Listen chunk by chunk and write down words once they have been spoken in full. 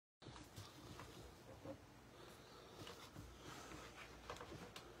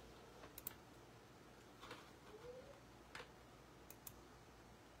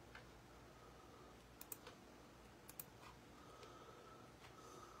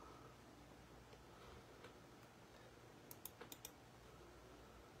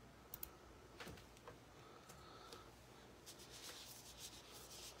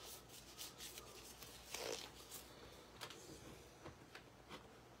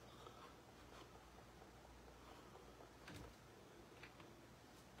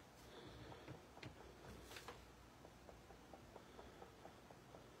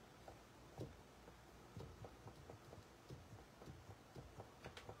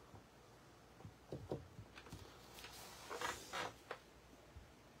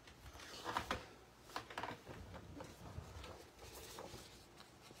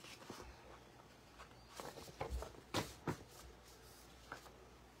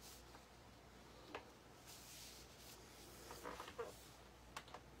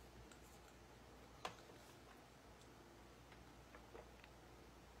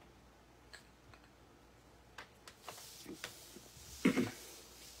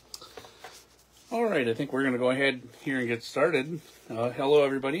All right, I think we're going to go ahead here and get started. Hello,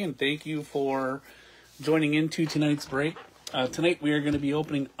 everybody, and thank you for joining into tonight's break. Tonight we are going to be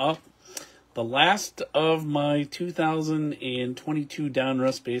opening up the last of my 2022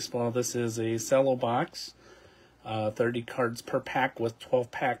 Donruss baseball. This is a Cello box, 30 cards per pack with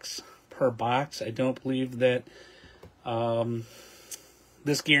 12 packs per box. I don't believe that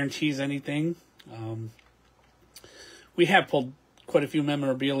this guarantees anything. We have pulled quite a few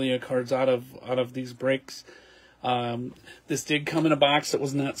memorabilia cards out of these breaks. This did come in a box that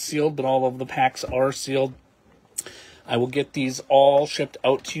was not sealed, but all of the packs are sealed. I will get these all shipped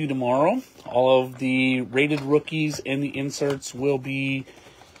out to you tomorrow. All of the rated rookies and the inserts will be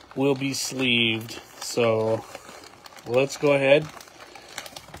sleeved. So let's go ahead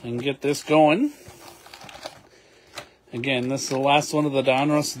and get this going. Again, this is the last one of the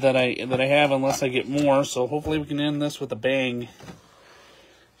Donruss that I have, unless I get more. So hopefully we can end this with a bang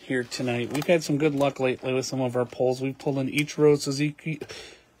here tonight. We've had some good luck lately with some of our pulls. We've pulled in Ichiro Suzuki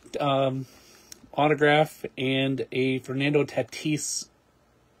autograph and a Fernando Tatis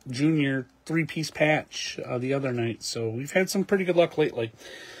Jr. 3-piece patch the other night. So we've had some pretty good luck lately.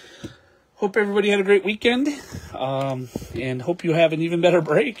 Hope everybody had a great weekend, and hope you have an even better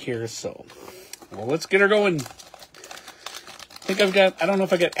break here. So, well, let's get her going. I don't know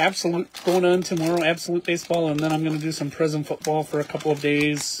if I got Absolute going on tomorrow, Absolute Baseball, and then I'm going to do some Prism Football for a couple of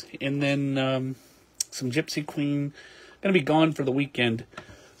days, and then some Gypsy Queen. I'm going to be gone for the weekend,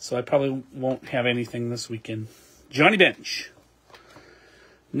 so I probably won't have anything this weekend. Johnny Bench,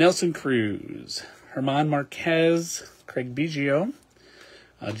 Nelson Cruz, Herman Marquez, Craig Biggio,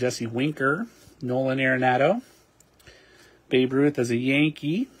 Jesse Winker, Nolan Arenado, Babe Ruth as a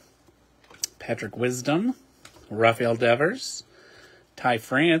Yankee, Patrick Wisdom, Rafael Devers, Ty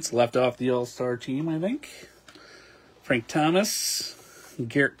France, left off the All-Star team, I think. Frank Thomas,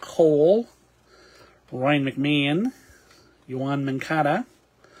 Garrett Cole, Ryan McMahon, Yohan Moncada,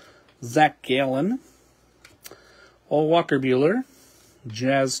 Zach Gallen, Walker Buehler,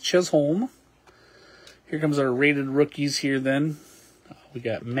 Jazz Chisholm. Here comes our rated rookies here then. We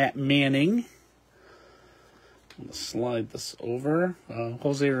got Matt Manning. I'm going to slide this over.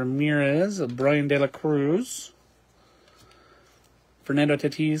 Jose Ramirez, Brian De La Cruz, Fernando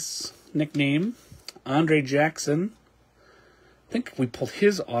Tatis, nickname, Andre Jackson. I think we pulled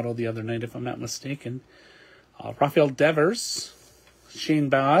his auto the other night, if I'm not mistaken. Rafael Devers, Shane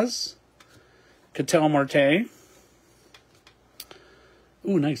Baz, Ketel Marte.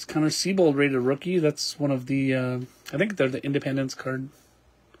 Ooh, nice. Connor Siebold rated rookie. That's one of the, I think they're the Independence card.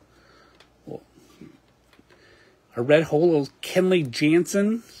 A red holo, Kenley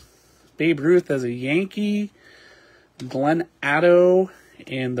Jansen, Babe Ruth as a Yankee, Glenn Addo,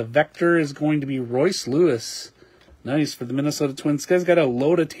 and the Vector is going to be Royce Lewis. Nice for the Minnesota Twins. This guy's got a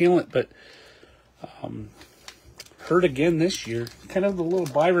load of talent, but hurt again this year. Kind of the little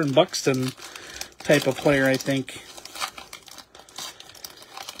Byron Buxton type of player, I think.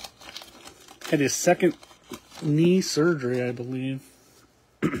 Had his second knee surgery, I believe.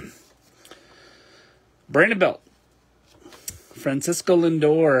 Brandon Belt, Francisco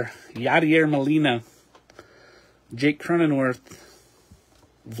Lindor, Yadier Molina, Jake Cronenworth,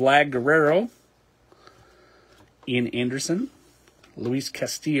 Vlad Guerrero, Ian Anderson, Luis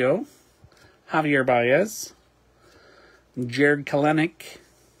Castillo, Javier Baez, Jared Kelenic,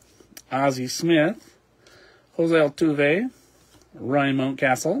 Ozzie Smith, Jose Altuve, Ryan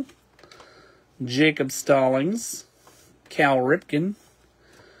Mountcastle, Jacob Stallings, Cal Ripken,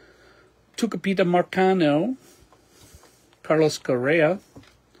 Tucupita Marcano, Carlos Correa,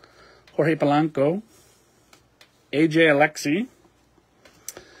 Jorge Polanco, AJ Alexi,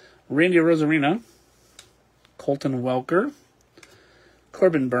 Randy Rosarina, Colton Welker,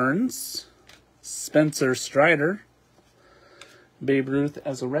 Corbin Burns, Spencer Strider, Babe Ruth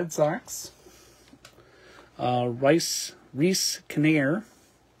as a Red Sox, Reese Kinnear,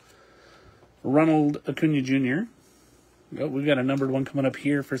 Ronald Acuna Jr. Oh, we've got a numbered one coming up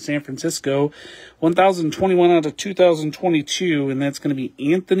here for San Francisco. 1021 out of 2022, and that's going to be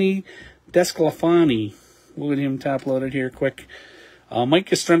Anthony Desclafani. We'll get him top loaded here quick. Mike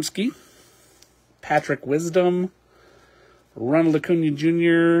Yastrzemski, Patrick Wisdom, Ronald Acuna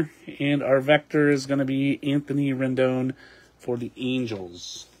Jr., and our Vector is going to be Anthony Rendon for the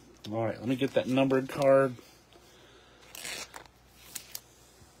Angels. All right, let me get that numbered card.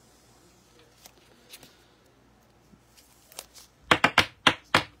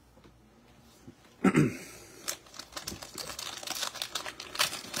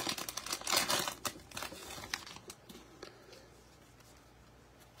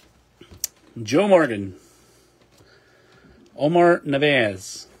 Joe Morgan, Omar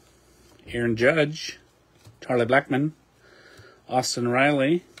Narvaez, Aaron Judge, Charlie Blackmon, Austin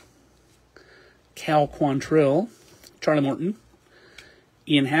Riley, Cal Quantrill, Charlie Morton,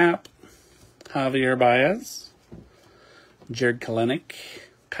 Ian Happ, Javier Baez, Jared Kalenic,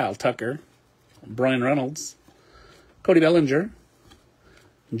 Kyle Tucker, Brian Reynolds, Cody Bellinger,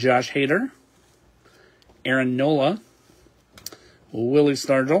 Josh Hader, Aaron Nola, Willie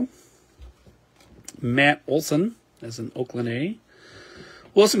Stargell, Matt Olson, as in Oakland A,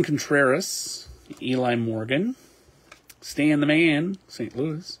 Wilson Contreras, Eli Morgan, Stan the Man, St.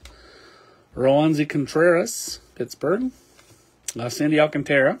 Louis, Roansy Contreras, Pittsburgh, Sandy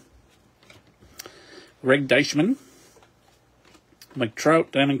Alcantara, Greg Deichmann, Mike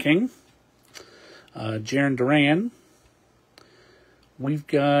Trout, Diamond King, Jaron Duran. We've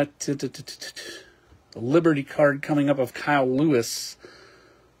got the Liberty card coming up of Kyle Lewis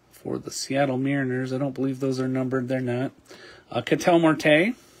for the Seattle Mariners. I don't believe those are numbered. They're not. Ketel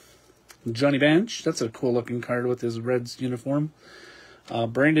Marte, Johnny Bench. That's a cool looking card with his Reds uniform.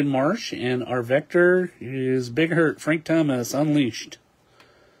 Brandon Marsh, and our vector is Big Hurt, Frank Thomas, Unleashed.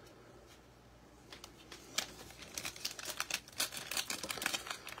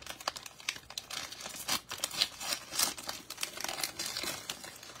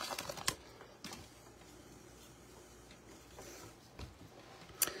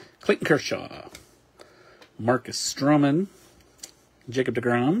 Clayton Kershaw, Marcus Stroman, Jacob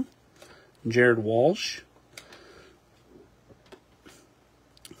deGrom, Jared Walsh,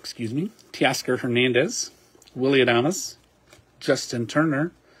 Teoscar Hernandez, Willie Adames, Justin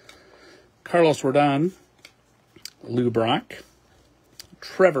Turner, Carlos Rodon, Lou Brock,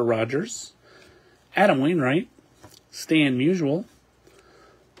 Trevor Rogers, Adam Wainwright, Stan Musial,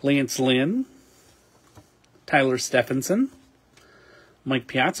 Lance Lynn, Tyler Stephenson, Mike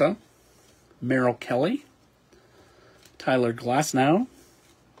Piazza, Merrill Kelly, Tyler Glasnow,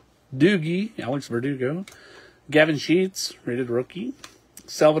 Doogie, Alex Verdugo, Gavin Sheets, rated rookie,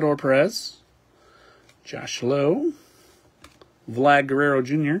 Salvador Perez, Josh Lowe, Vlad Guerrero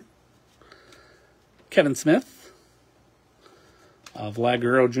Jr., Kevin Smith, Vlad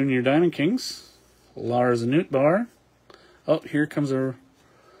Guerrero Jr. Diamond Kings, Lars Nootbaar. Oh, here comes a...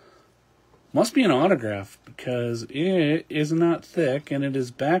 Must be an autograph because it is not thick and it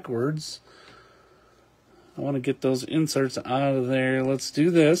is backwards. I want to get those inserts out of there. Let's do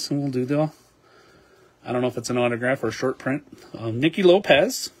this and we'll do the... I don't know if it's an autograph or a short print. Nicky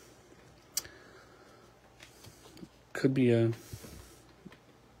Lopez. Could be a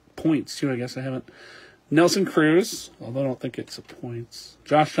points too, I guess I haven't. Nelson Cruz, although I don't think it's a points.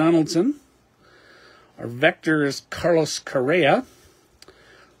 Josh Donaldson. Our vector is Carlos Correa.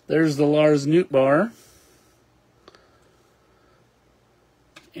 There's the Lars Nootbaar.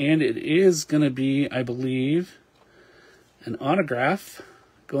 And it is going to be, I believe, an autograph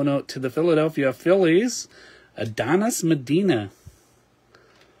going out to the Philadelphia Phillies. Adonis Medina.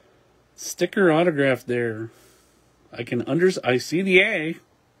 Sticker autograph there. I see the A.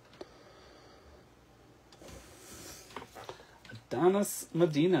 Adonis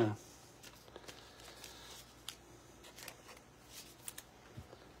Medina.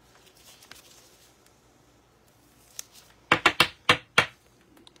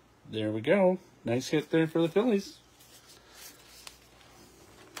 There we go. Nice hit there for the Phillies.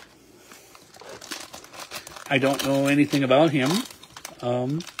 I don't know anything about him.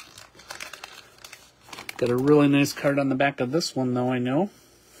 Got a really nice card on the back of this one, though, I know.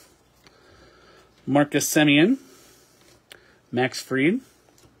 Marcus Semien, Max Fried,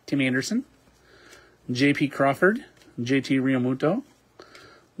 Tim Anderson, J.P. Crawford, J.T. Realmuto,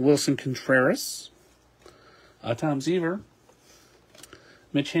 Wilson Contreras, Tom Seaver,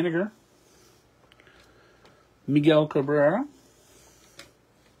 Mitch Haniger, Miguel Cabrera,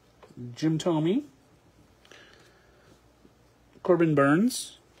 Jim Thome, Corbin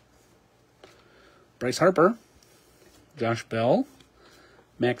Burns, Bryce Harper, Josh Bell,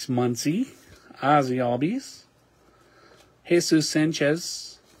 Max Muncy, Ozzy Albies, Jesus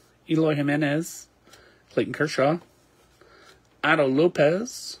Sanchez, Eloy Jimenez, Clayton Kershaw, Otto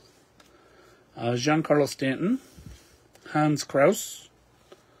Lopez, Giancarlo Stanton, Hans Kraus,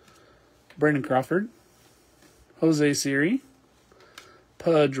 Brandon Crawford, Jose Siri,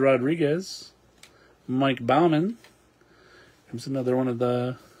 Pudge Rodriguez, Mike Bauman. Comes another one of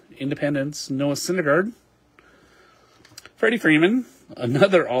the Independents, Noah Syndergaard, Freddie Freeman,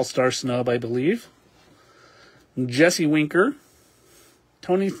 another all-star snub, I believe, Jesse Winker,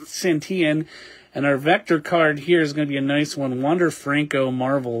 Tony Santillan, and our vector card here is going to be a nice one. Wander Franco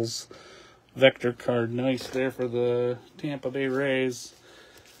Marvels vector card. Nice there for the Tampa Bay Rays.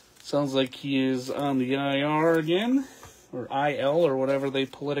 Sounds like he is on the IR again. or IL, or whatever they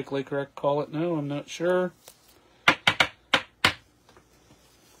politically correct call it now. I'm not sure.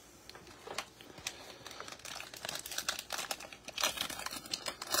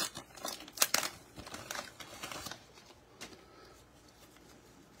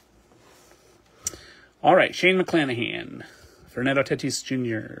 All right, Shane McClanahan, Fernando Tatis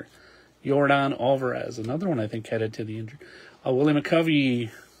Jr., Yordan Alvarez, another one I think headed to the injury. Willie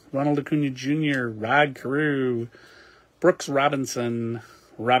McCovey, Ronald Acuna Jr., Rod Carew, Brooks Robinson,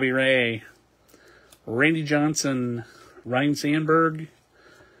 Robbie Ray, Randy Johnson, Ryan Sandberg,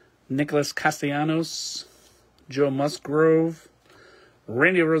 Nicholas Castellanos, Joe Musgrove,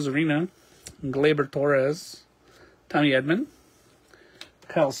 Randy Rosarina, Gleyber Torres, Tommy Edman,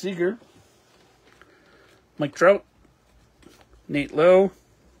 Kyle Seager, Mike Trout, Nate Lowe.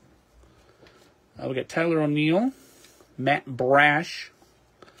 We got Tyler O'Neill, Matt Brash,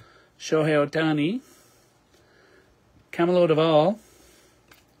 Shohei Ohtani, Camilo Duvall,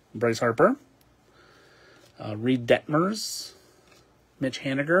 Bryce Harper, Reed Detmers, Mitch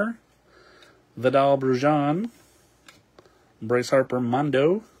Haniger, Vidal Brujan, Bryce Harper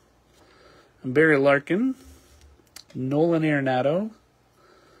Mondo, Barry Larkin, Nolan Arenado,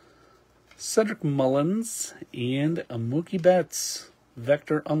 Cedric Mullins, and Mookie Betts,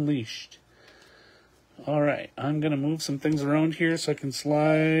 Vector Unleashed. All right, I'm going to move some things around here so I can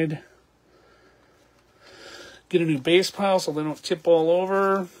slide. Get a new base pile so they don't tip all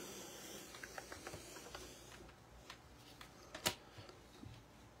over.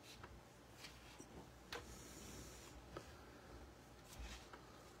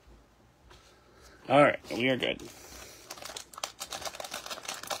 All right, we are good.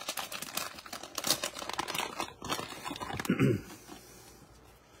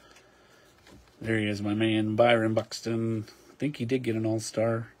 There he is, my man, Byron Buxton. I think he did get an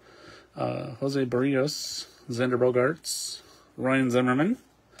all-star. Jose Barrios, Xander Bogaerts, Ryan Zimmerman,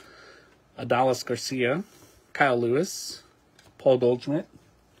 Adalis Garcia, Kyle Lewis, Paul Goldschmidt,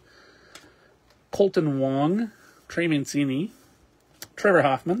 Colton Wong, Trey Mancini, Trevor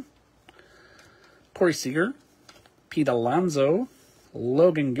Hoffman, Corey Seager, Pete Alonso,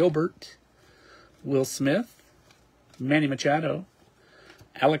 Logan Gilbert, Will Smith, Manny Machado,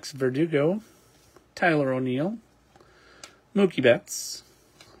 Alex Verdugo, Tyler O'Neill, Mookie Betts,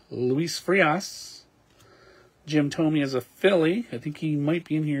 Luis Frias, Jim Thome as a Philly. I think he might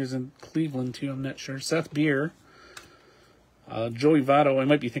be in here as in Cleveland too. I'm not sure. Seth Beer, Joey Votto. I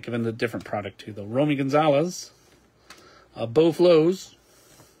might be thinking of a different product too though. Romy Gonzalez, Bo Flows,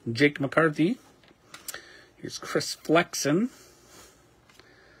 Jake McCarthy. Here's Chris Flexen,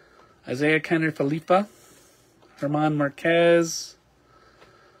 Isaiah Kenner Felipa, Herman Marquez,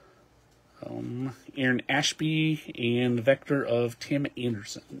 Aaron Ashby, and Vector of Tim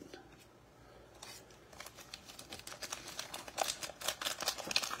Anderson.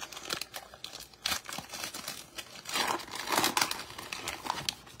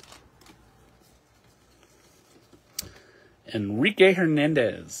 Enrique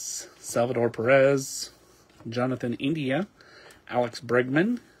Hernandez, Salvador Perez, Jonathan India, Alex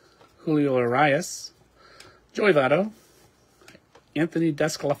Bregman, Julio Arias, Joey Votto, Anthony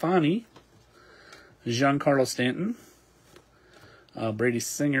Desclafani, Giancarlo Stanton, Brady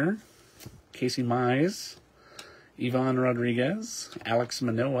Singer, Casey Mize, Ivan Rodriguez, Alex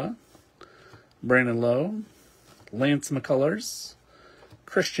Manoah, Brandon Lowe, Lance McCullers,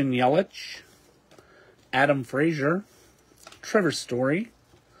 Christian Yelich, Adam Frazier, Trevor Story.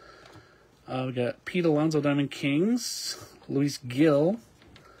 We got Pete Alonso Diamond Kings, Luis Gill,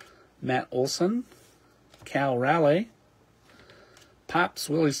 Matt Olson, Cal Raleigh, Pops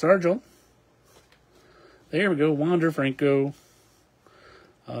Willie Stargell. There we go, Wander Franco,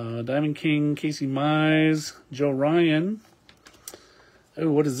 Diamond King, Casey Mize, Joe Ryan.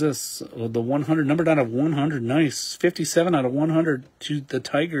 Oh, what is this? Oh, the 100, numbered out of 100. Nice. 57 out of 100 to the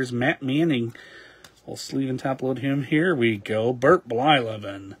Tigers, Matt Manning. We'll sleeve and top load him. Here we go. Bert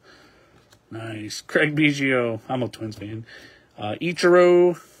Blyleven. Nice. Craig Biggio. I'm a Twins fan.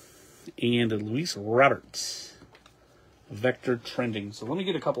 Ichiro and Luis Roberts. Vector trending. So let me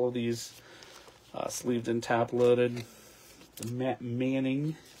get a couple of these sleeved and top loaded. The Matt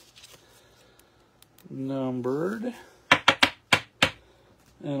Manning numbered.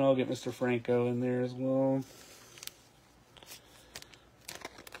 And I'll get Mr. Franco in there as well.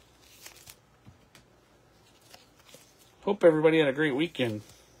 Hope everybody had a great weekend.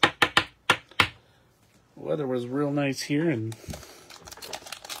 Weather was real nice here, and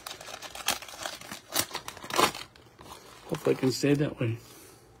hopefully it can stay that way.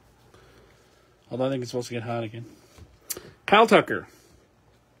 Although I think it's supposed to get hot again. Kyle Tucker.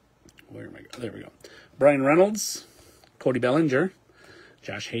 Where am I going? There we go. Brian Reynolds, Cody Bellinger,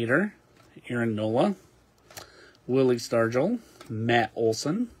 Josh Hader, Aaron Nola, Willie Stargell, Matt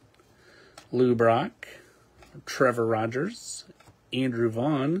Olson, Lou Brock, Trevor Rogers, Andrew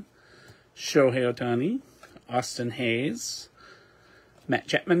Vaughn, Shohei Ohtani, Austin Hayes, Matt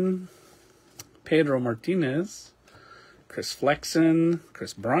Chapman, Pedro Martinez, Chris Flexen,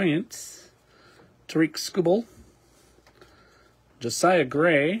 Chris Bryant, Tariq Skubal, Josiah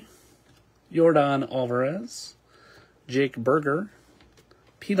Gray, Yordan Alvarez, Jake Berger,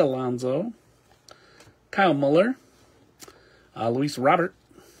 Pete Alonso, Kyle Muller, Luis Robert,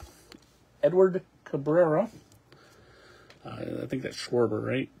 Edward Cabrera, I think that's Schwarber,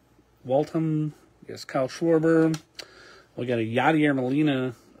 right? Waltham, yes, Kyle Schwarber. We got a Yadier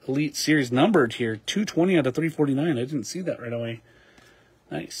Molina Elite Series numbered here, 220 out of 349. I didn't see that right away.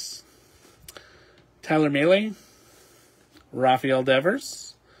 Nice. Tyler Mahle, Rafael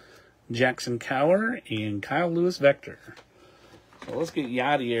Devers, Jackson Cower, and Kyle Lewis Vector. So let's get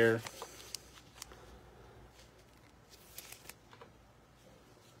Yadier.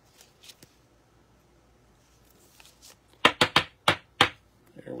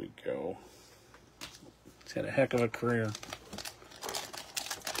 There we go. He's had a heck of a career.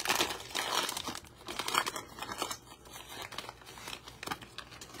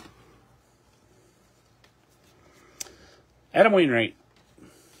 Adam Wainwright,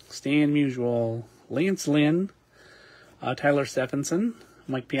 Stan Musial, Lance Lynn, Tyler Stephenson,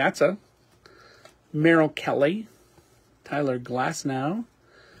 Mike Piazza, Merrill Kelly, Tyler Glasnow,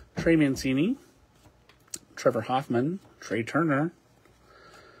 Trey Mancini, Trevor Hoffman, Trey Turner,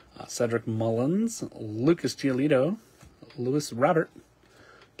 Cedric Mullins, Lucas Giolito, Lewis Robert,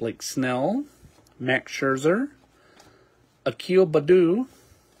 Blake Snell, Max Scherzer, Akil Baddoo,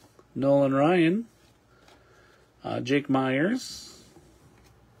 Nolan Ryan, Jake Myers,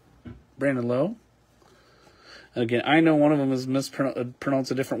 Brandon Lowe. And again, I know one of them is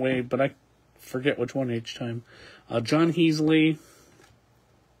mispronounced a different way, but I forget which one each time. John Heasley,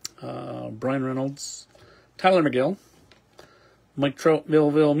 Brian Reynolds, Tyler McGill, Mike Trout,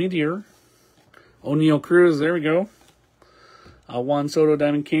 Millville Meteor, O'Neill Cruz, there we go. Juan Soto,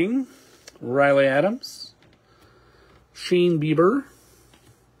 Diamond King, Riley Adams, Shane Bieber,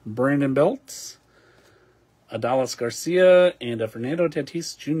 Brandon Belts, Adalis Garcia, and Fernando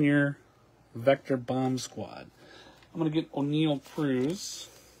Tatis Jr. Vector Bomb Squad. I'm going to get O'Neill Cruz.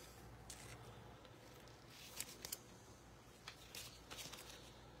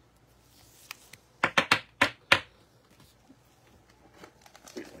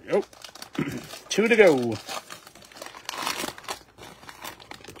 There we go. 2 to go. I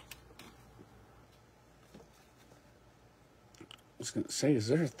was going to say, is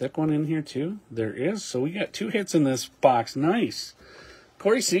there a thick one in here too? There is. So we got 2 hits in this box. Nice.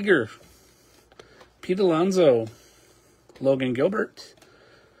 Corey Seager, Pete Alonso, Logan Gilbert,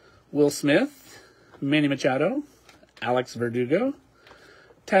 Will Smith, Manny Machado, Alex Verdugo,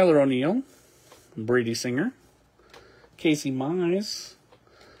 Tyler O'Neill, Brady Singer, Casey Mize,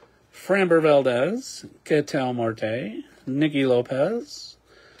 Framber Valdez, Ketel Marte, Nicky Lopez,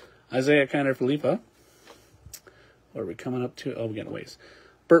 Isaiah Kiner Felipe. What are we coming up to? Oh, we got a ways.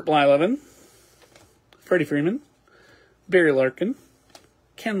 Burt Blyleven, Freddie Freeman, Barry Larkin,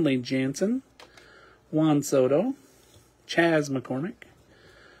 Kenley Jansen, Juan Soto, Chaz McCormick,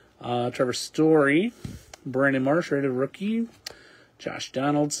 Trevor Story, Brandon Marsh, rated rookie, Josh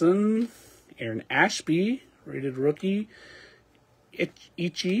Donaldson, Aaron Ashby, rated rookie,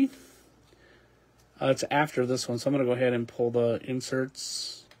 Ichi. It's after this one, so I'm going to go ahead and pull the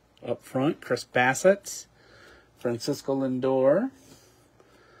inserts up front. Chris Bassett, Francisco Lindor.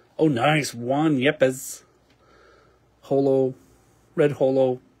 Oh, nice. Juan Yepes. Holo, red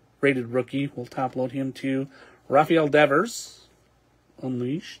holo, rated rookie. We'll top load him too. Rafael Devers,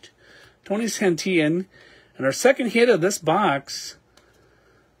 Unleashed. Tony Santillan. And our second hit of this box,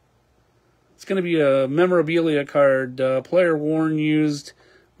 it's going to be a memorabilia card. Player worn used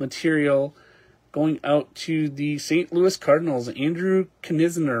material going out to the St. Louis Cardinals. Andrew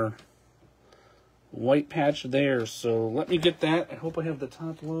Knizner. White patch there. So let me get that. I hope I have the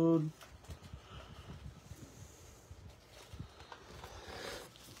top load.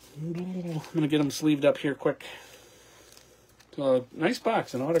 I'm going to get them sleeved up here quick. Nice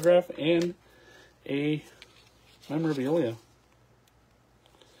box, an autograph and a memorabilia.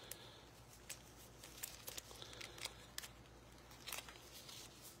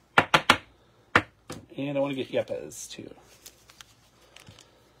 And I want to get Yepes too.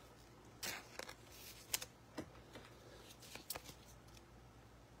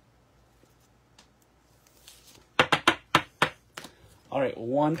 All All right,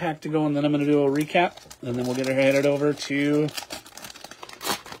 one pack to go, and then I'm going to do a recap, and then we'll get her headed over to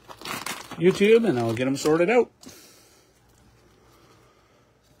YouTube, and I'll get them sorted out.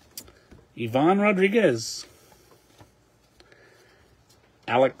 Ivan Rodriguez.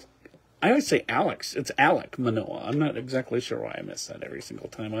 Alex. I always say Alex. It's Alec Manoa. I'm not exactly sure why I miss that every single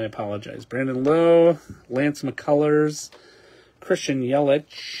time. I apologize. Brandon Lowe, Lance McCullers, Christian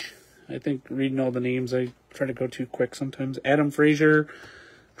Yelich. I think reading all the names, I try to go too quick sometimes. Adam Frazier,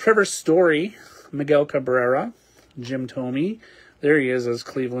 Trevor Story, Miguel Cabrera, Jim Thome. There he is as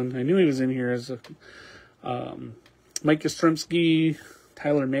Cleveland. I knew he was in here as Mike Yastrzemski,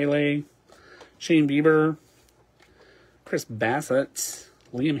 Tyler Mahle, Shane Bieber, Chris Bassett,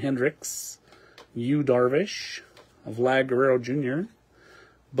 Liam Hendricks, Yu Darvish, Vlad Guerrero Jr.,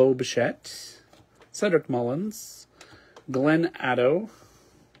 Bo Bichette, Cedric Mullins, Glenn Addo,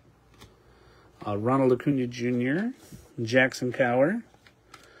 Ronald Acuna Jr., Jackson Cower,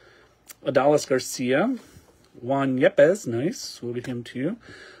 Adalis Garcia, Juan Yepes, nice, we'll get him too,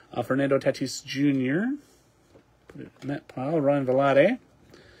 Fernando Tatis Jr., put it in that pile, Ryan Velade.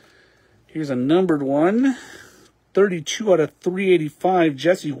 Here's a numbered one. 32 out of 385,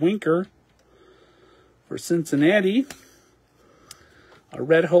 Jesse Winker for Cincinnati. Our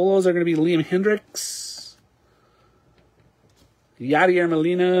red holos are going to be Liam Hendricks, Yadier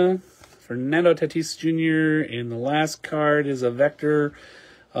Molina, Fernando Tatis Jr., and the last card is a Vector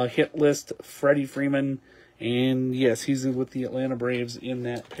hit list, Freddie Freeman. And yes, he's with the Atlanta Braves in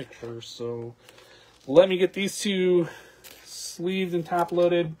that picture. So let me get these two sleeved and top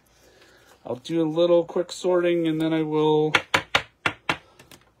loaded. I'll do a little quick sorting, and then I will,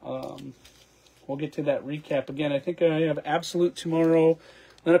 we'll get to that recap again. I think I have Absolute tomorrow,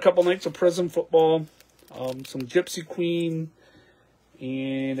 then a couple nights of Prism football, some Gypsy Queen,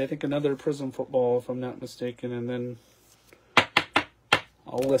 and I think another Prism football, if I'm not mistaken, and then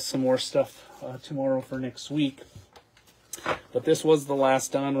I'll list some more stuff tomorrow for next week. But this was the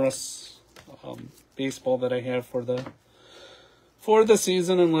last Donruss baseball that I have for the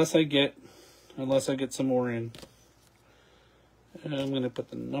season, unless I get some more in. And I'm going to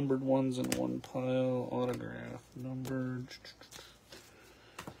put the numbered ones in one pile. Autograph, numbered.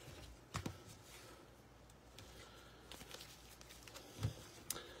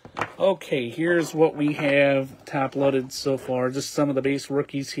 Okay, here's what we have top loaded so far. Just some of the base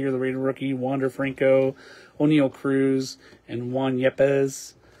rookies here. The rated rookie, Wander Franco, O'Neal Cruz, and Juan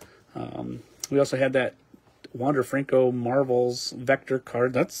Yepes. We also had that Wander Franco Marvels Vector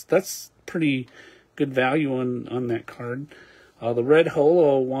card. That's pretty good value on that card. The red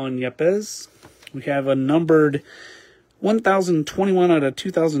holo Juan Yepes. We have a numbered 1021 out of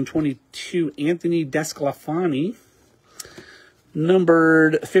 2022 Anthony Desclafani.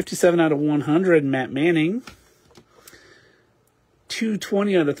 Numbered 57 out of 100 Matt Manning.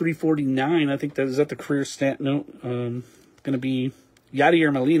 220 out of 349. I think is that the career stat note. Going to be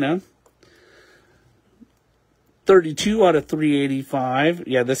Yadier Molina. 32 out of 385.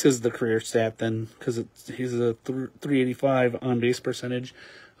 Yeah, this is the career stat then, because he's a 385 on base percentage.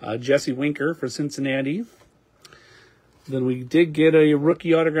 Jesse Winker for Cincinnati. Then we did get a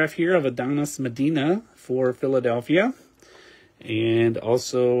rookie autograph here of Adonis Medina for Philadelphia. And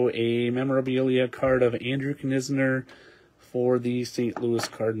also a memorabilia card of Andrew Knizner for the St. Louis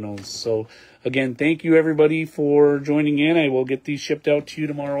Cardinals. So, again, thank you, everybody, for joining in. I will get these shipped out to you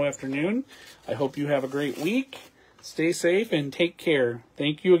tomorrow afternoon. I hope you have a great week. Stay safe and take care.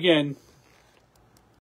 Thank you again.